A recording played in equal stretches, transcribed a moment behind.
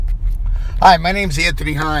Hi, my name's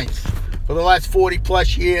Anthony Hines. For the last 40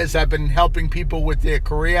 plus years, I've been helping people with their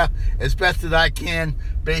career as best as I can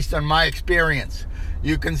based on my experience.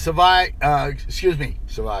 You can survive.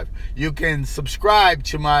 You can subscribe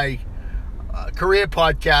to my career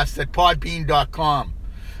podcast at podbean.com.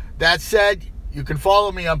 That said, you can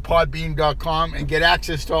follow me on podbean.com and get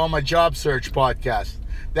access to all my job search podcasts.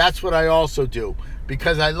 That's what I also do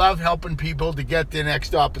because I love helping people to get their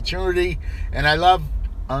next opportunity, and I love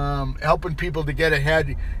helping people to get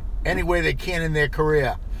ahead any way they can in their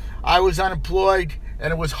career. I was unemployed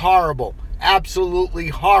and it was horrible, absolutely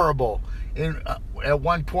horrible at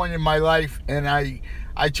one point in my life, and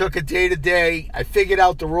I took it day to day. I figured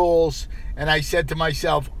out the rules, and I said to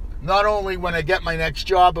myself, not only when I get my next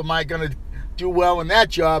job am I going to do well in that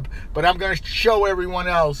job, but I'm going to show everyone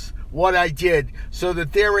else what I did so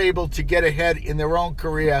that they're able to get ahead in their own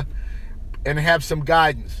career and have some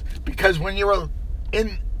guidance. Because when you're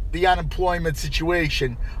in the unemployment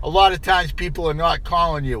situation, a lot of times people are not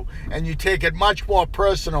calling you, and you take it much more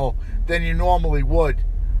personal than you normally would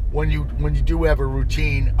when you do have a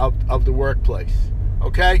routine of the workplace.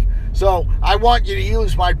 Okay? So I want you to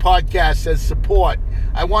use my podcast as support.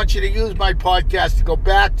 I want you to use my podcast to go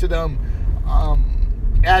back to them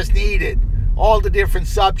as needed. All the different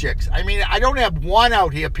subjects. I mean, I don't have one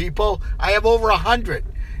out here, people. I have over 100.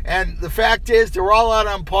 And the fact is, they're all out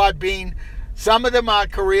on Podbean. Some of them are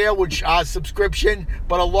career, which are subscription,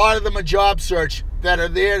 but a lot of them are job search that are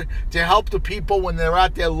there to help the people when they're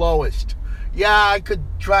at their lowest. Yeah, I could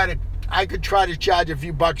try to charge a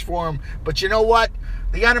few bucks for them, but you know what?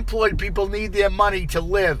 The unemployed people need their money to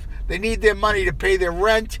live. They need their money to pay their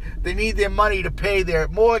rent. They need their money to pay their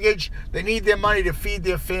mortgage. They need their money to feed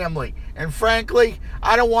their family. And frankly,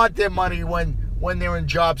 I don't want their money when they're in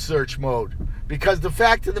job search mode. Because the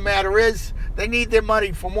fact of the matter is, they need their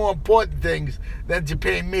money for more important things than to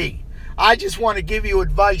pay me. I just want to give you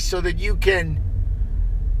advice so that you can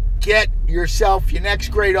get yourself your next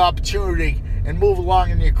great opportunity and move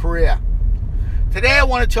along in your career. Today I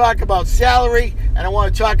want to talk about salary, and I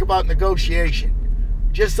want to talk about negotiation.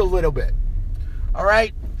 Just a little bit. All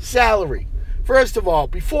right? Salary. First of all,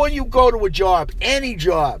 before you go to a job, any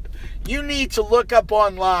job, you need to look up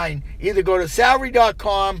online. Either go to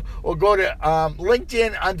salary.com or go to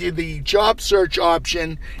LinkedIn under the job search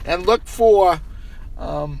option and look for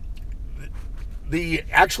the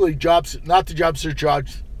job search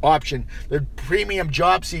option, the premium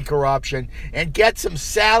job seeker option, and get some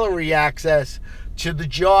salary access to the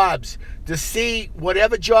jobs to see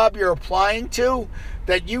whatever job you're applying to,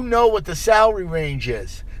 that you know what the salary range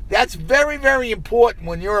is. That's very, very important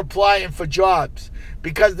when you're applying for jobs,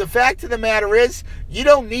 because the fact of the matter is, you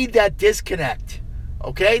don't need that disconnect,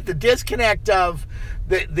 okay? The disconnect of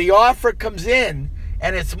the offer comes in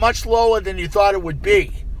and it's much lower than you thought it would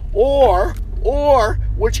be. Or,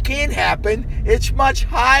 which can happen, it's much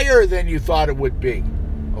higher than you thought it would be,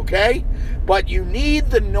 okay? But you need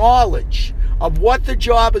the knowledge of what the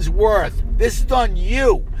job is worth. This is on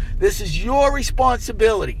you. This is your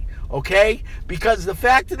responsibility, okay? Because the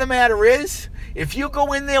fact of the matter is, if you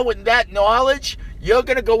go in there with that knowledge, you're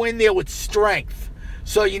going to go in there with strength.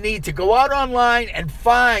 So you need to go out online and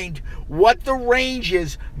find what the range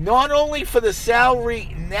is, not only for the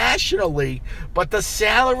salary nationally, but the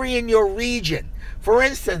salary in your region. For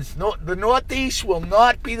instance, the Northeast will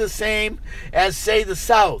not be the same as, say, the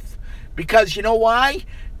South. Because you know why?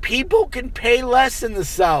 People can pay less in the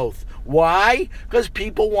South. Why? Because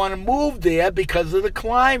people want to move there because of the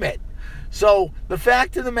climate. So the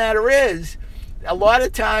fact of the matter is, a lot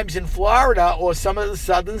of times in Florida or some of the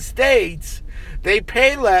southern states, they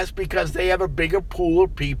pay less because they have a bigger pool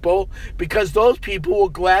of people, because those people will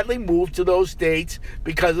gladly move to those states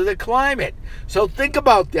because of the climate. So think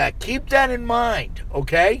about that. Keep that in mind,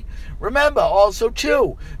 okay? Remember also,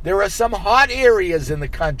 too, there are some hot areas in the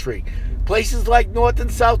country. Places like North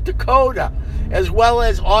and South Dakota, as well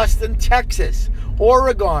as Austin, Texas,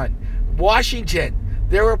 Oregon, Washington.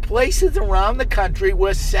 There are places around the country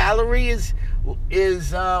where salary is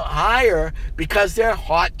higher because they're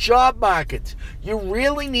hot job markets. You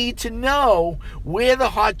really need to know where the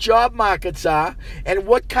hot job markets are and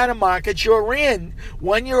what kind of markets you're in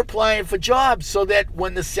when you're applying for jobs, so that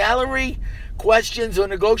when the salary questions or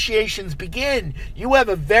negotiations begin, you have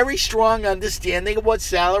a very strong understanding of what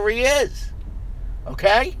salary is.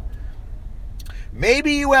 Okay?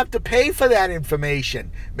 Maybe you have to pay for that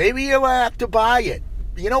information. Maybe you have to buy it.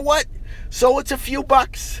 You know what? So it's a few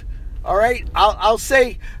bucks. All right? I'll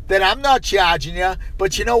say that I'm not charging you,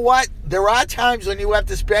 but you know what? There are times when you have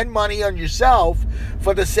to spend money on yourself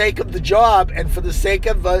for the sake of the job and for the sake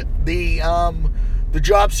of the the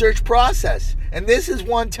job search process. And this is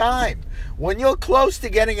one time. When you're close to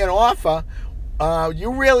getting an offer,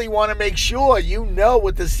 you really want to make sure you know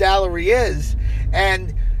what the salary is.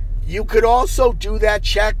 And you could also do that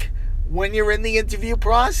check when you're in the interview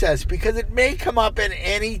process, because it may come up at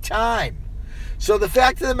any time. So the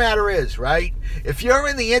fact of the matter is, right, if you're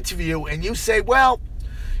in the interview and you say, well,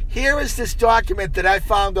 here is this document that I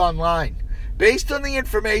found online. Based on the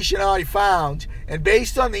information I found and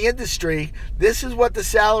based on the industry, this is what the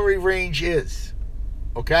salary range is.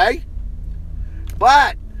 Okay?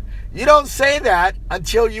 But you don't say that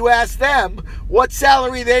until you ask them what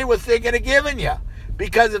salary they were thinking of giving you.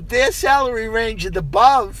 Because if their salary range is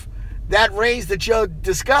above that range that you're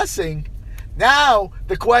discussing, now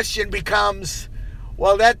the question becomes,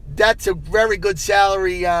 well, that's a very good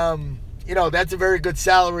salary, that's a very good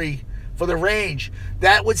salary for the range.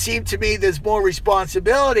 That would seem to me there's more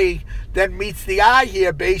responsibility than meets the eye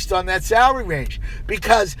here based on that salary range.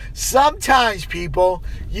 Because sometimes, people,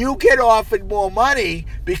 you get offered more money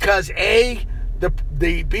because A,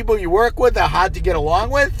 the people you work with are hard to get along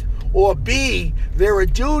with, or B, there are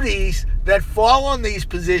duties that fall on these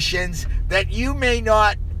positions that you may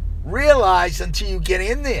not realize until you get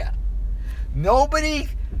in there. Nobody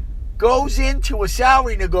goes into a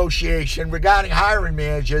salary negotiation regarding hiring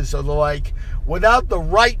managers or the like without the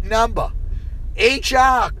right number.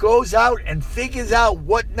 HR goes out and figures out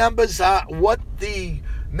what the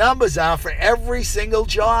numbers are for every single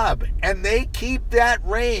job, and they keep that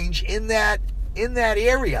range in that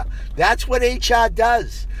area. That's what HR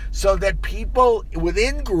does, so that people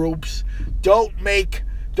within groups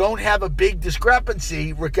don't have a big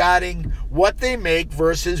discrepancy regarding what they make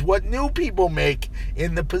versus what new people make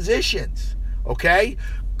in the positions. Okay?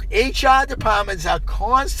 HR departments are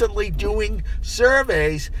constantly doing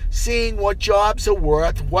surveys, seeing what jobs are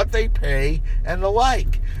worth, what they pay, and the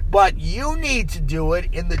like. But you need to do it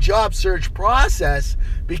in the job search process,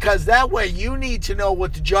 because that way you need to know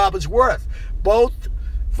what the job is worth. Both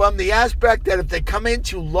from the aspect that if they come in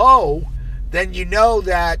too low, then you know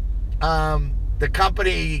that the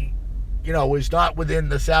company, is not within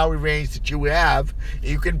the salary range that you have.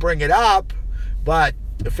 You can bring it up, but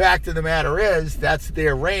the fact of the matter is that's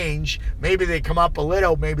their range. Maybe they come up a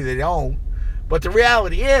little, maybe they don't. But the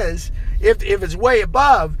reality is, if it's way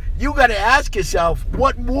above, you got to ask yourself,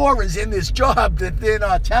 what more is in this job that they're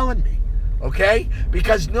not telling me? Okay?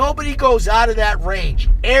 Because nobody goes out of that range.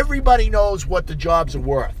 Everybody knows what the jobs are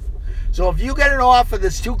worth. So if you get an offer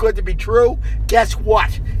that's too good to be true, guess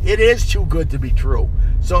what? It is too good to be true.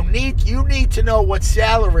 So you need to know what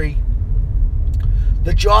salary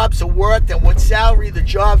the jobs are worth and what salary the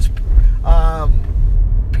jobs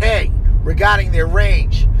pay regarding their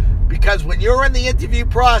range. Because when you're in the interview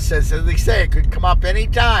process, as they say, it could come up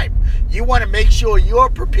anytime. You want to make sure you're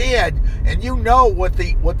prepared and you know what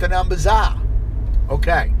the numbers are.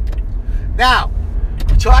 Okay. Now,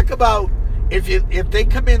 we talk about if they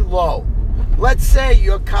come in low. Let's say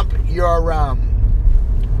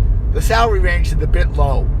the salary range is a bit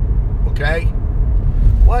low. Okay.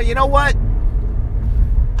 Well, you know what?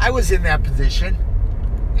 I was in that position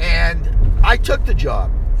and I took the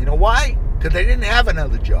job. You know why? Because they didn't have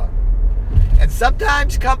another job. And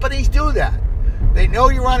sometimes companies do that. They know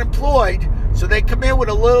you're unemployed, so they come in with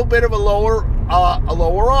a little bit of a lower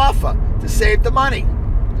offer to save the money.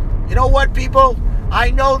 You know what, people? I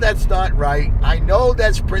know that's not right. I know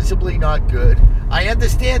that's principally not good. I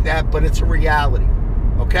understand that, but it's a reality.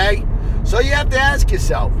 Okay? So you have to ask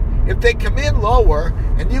yourself, if they come in lower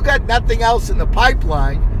and you got nothing else in the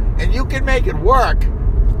pipeline and you can make it work,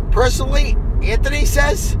 personally, Anthony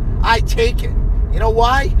says, I take it. You know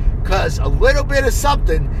why? Because a little bit of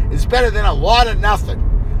something is better than a lot of nothing.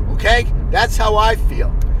 Okay? That's how I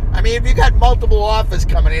feel. I mean, if you got multiple offers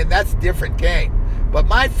coming in, that's a different game. But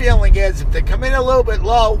my feeling is if they come in a little bit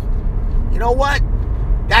low, you know what?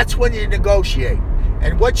 That's when you negotiate.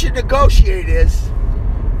 And what you negotiate is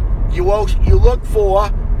you look for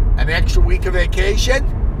an extra week of vacation,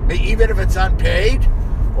 even if it's unpaid,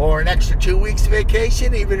 or an extra 2 weeks of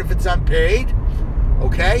vacation, even if it's unpaid.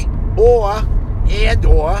 Okay? Or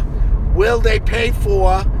will they pay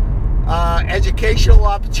for educational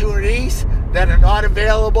opportunities that are not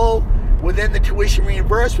available within the tuition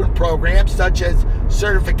reimbursement program, such as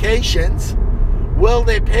certifications? Will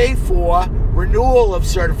they pay for renewal of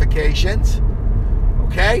certifications?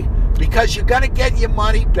 Okay? Because you're going to get your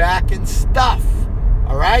money back in stuff.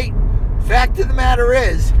 All right? Fact of the matter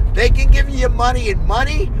is, they can give you your money in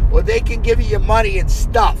money, or they can give you your money in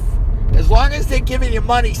stuff. As long as they're giving you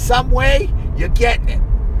money some way, you're getting it.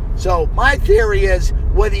 So my theory is,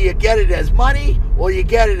 whether you get it as money or you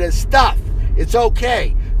get it as stuff, it's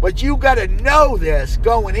okay. But you got to know this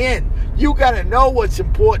going in. You got to know what's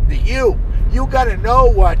important to you. You got to know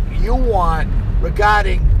what you want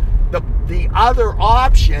regarding the other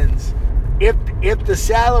options if the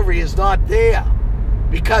salary is not there.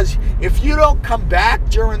 Because if you don't come back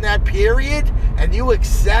during that period and you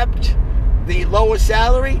accept the lower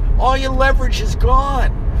salary, all your leverage is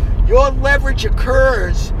gone. Your leverage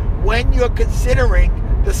occurs when you're considering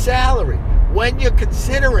the salary, when you're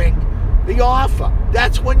considering the offer.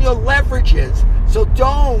 That's when your leverage is. So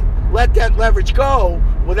don't let that leverage go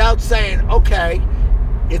without saying, okay,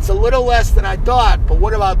 it's a little less than I thought, but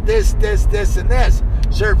what about this, this, this, and this?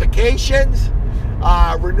 Certifications,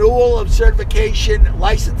 renewal of certification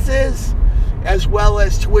licenses, as well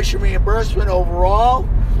as tuition reimbursement overall,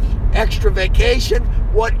 extra vacation,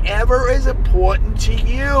 whatever is important to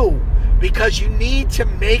you, because you need to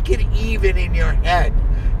make it even in your head.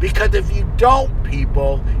 Because if you don't,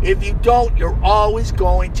 you're always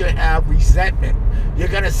going to have resentment. You're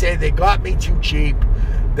going to say, they got me too cheap.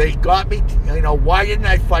 They got me, why didn't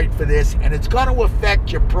I fight for this? And it's going to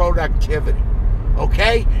affect your productivity.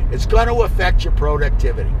 Okay? It's going to affect your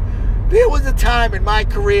productivity. There was a time in my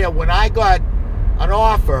career when I got an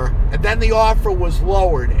offer and then the offer was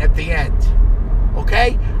lowered at the end.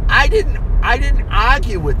 Okay? I didn't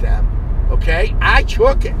argue with them. Okay? I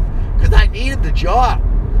took it because I needed the job.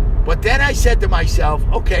 But then I said to myself,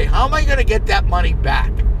 okay, how am I going to get that money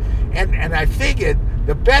back? And I figured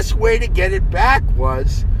the best way to get it back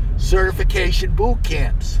was certification boot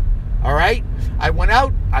camps. All right? I went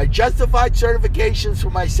out, I justified certifications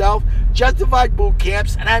for myself, justified boot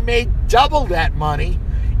camps, and I made double that money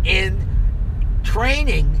in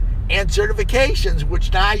training and certifications,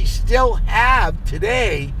 which I still have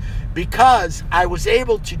today because I was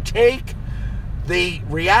able to take the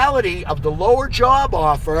reality of the lower job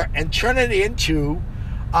offer and turn it into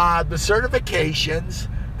the certifications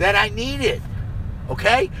that I needed.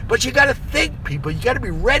 Okay? But you got to think, people. You got to be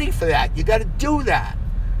ready for that. You got to do that.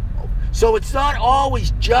 So it's not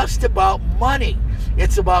always just about money.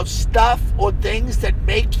 It's about stuff or things that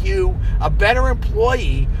make you a better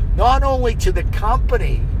employee, not only to the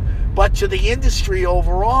company, but to the industry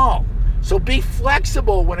overall. So be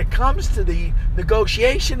flexible when it comes to the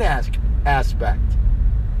negotiation aspect.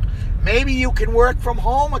 Maybe you can work from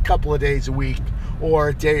home a couple of days a week, or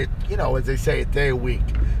a day, as they say, a day a week.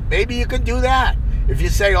 Maybe you can do that. If you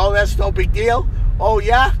say, oh, that's no big deal. Oh,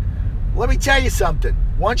 yeah? Let me tell you something.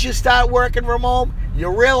 Once you start working from home, you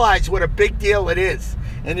realize what a big deal it is.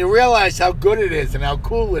 And you realize how good it is and how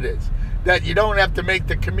cool it is that you don't have to make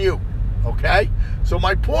the commute. Okay? So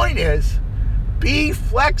my point is, be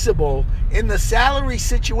flexible in the salary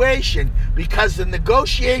situation because the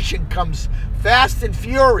negotiation comes fast and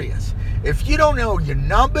furious. If you don't know your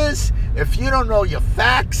numbers, if you don't know your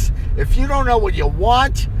facts, if you don't know what you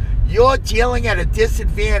want, you're dealing at a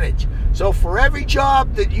disadvantage. So for every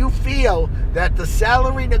job that you feel that the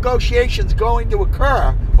salary negotiation is going to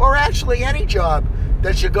occur, or actually any job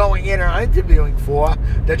that you're going in or interviewing for,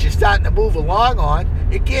 that you're starting to move along on,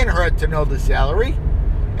 it can't hurt to know the salary.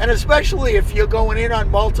 And especially if you're going in on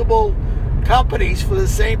multiple companies for the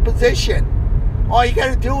same position. All you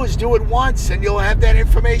got to do is do it once and you'll have that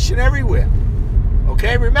information everywhere.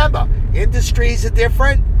 Okay, remember, industries are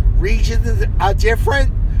different, regions are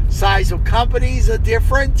different, size of companies are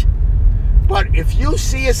different. But if you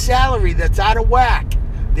see a salary that's out of whack,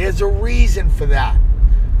 there's a reason for that.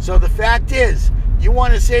 So the fact is, you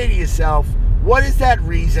want to say to yourself, what is that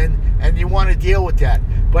reason? And you want to deal with that.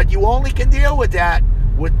 But you only can deal with that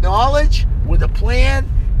with knowledge, with a plan,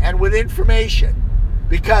 and with information.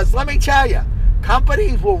 Because let me tell you,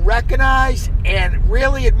 companies will recognize and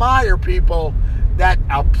really admire people that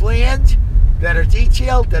are planned, that are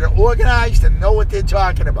detailed, that are organized, and know what they're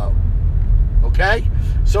talking about. Okay?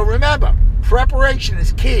 So remember, preparation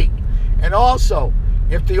is key. And also,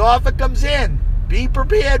 if the offer comes in, be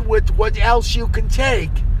prepared with what else you can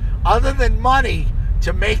take other than money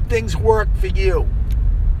to make things work for you.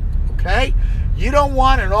 Okay? You don't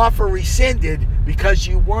want an offer rescinded because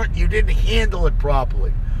you didn't handle it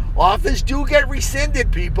properly. Offers do get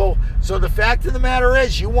rescinded, people. So the fact of the matter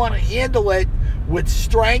is, you want to handle it with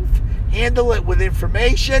strength, handle it with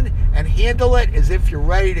information, and handle it as if you're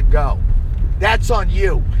ready to go. That's on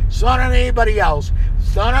you. It's not on anybody else.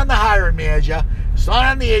 It's not on the hiring manager. It's not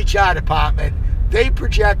on the HR department. They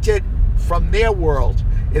project it from their world.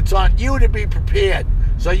 It's on you to be prepared.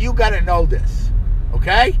 So you got to know this.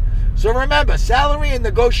 Okay? So remember, salary and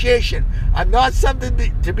negotiation are not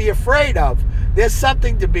something to be afraid of. There's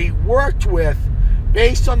something to be worked with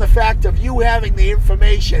based on the fact of you having the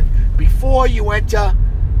information before you enter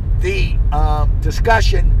the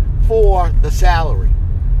discussion for the salary.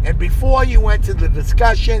 and before you enter the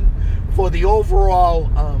discussion for the overall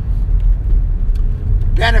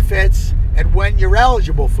benefits and when you're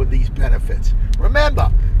eligible for these benefits.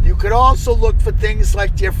 Remember, you could also look for things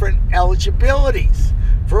like different eligibilities.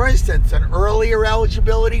 For instance, an earlier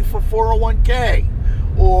eligibility for 401k,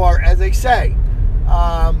 or as they say,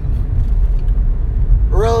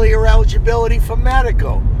 earlier eligibility for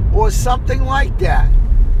medical, or something like that.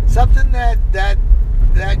 Something that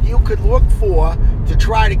you could look for to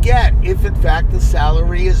try to get if in fact the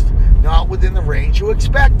salary is not within the range you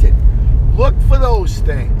expected. Look for those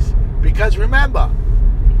things, because remember,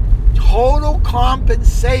 total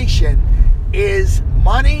compensation is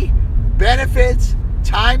money, benefits,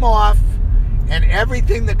 time off, and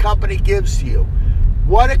everything the company gives to you.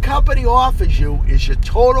 What a company offers you is your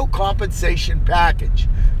total compensation package.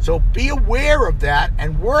 So be aware of that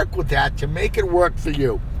and work with that to make it work for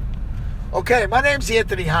you. Okay, my name's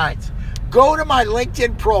Anthony Hines. Go to my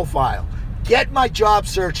LinkedIn profile. Get my job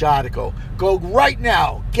search article. Go right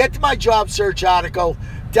now. Get to my job search article.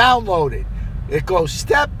 Download it. It goes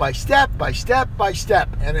step by step by step by step,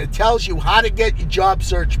 and it tells you how to get your job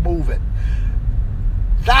search moving.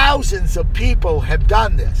 Thousands of people have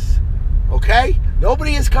done this. Okay?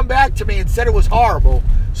 Nobody has come back to me and said it was horrible,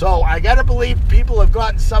 so I got to believe people have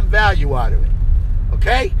gotten some value out of it.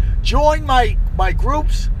 Okay? Join my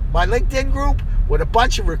groups, my LinkedIn group, with a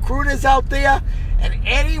bunch of recruiters out there, and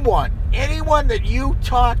anyone that you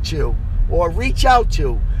talk to or reach out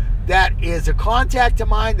to that is a contact of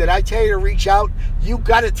mine that I tell you to reach out, you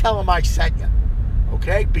got to tell them I sent you.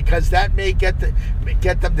 Okay? Because that may get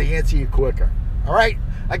them to answer you quicker. All right?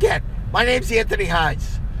 Again, my name's Anthony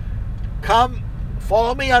Hines. Come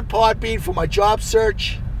follow me on Podbean for my job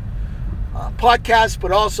search podcast,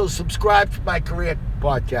 but also subscribe to my career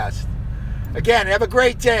podcast. Again, have a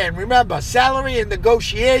great day. And remember, salary and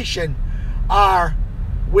negotiation are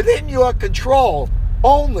within your control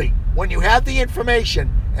only when you have the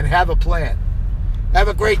information and have a plan. Have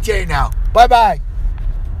a great day now. Bye-bye.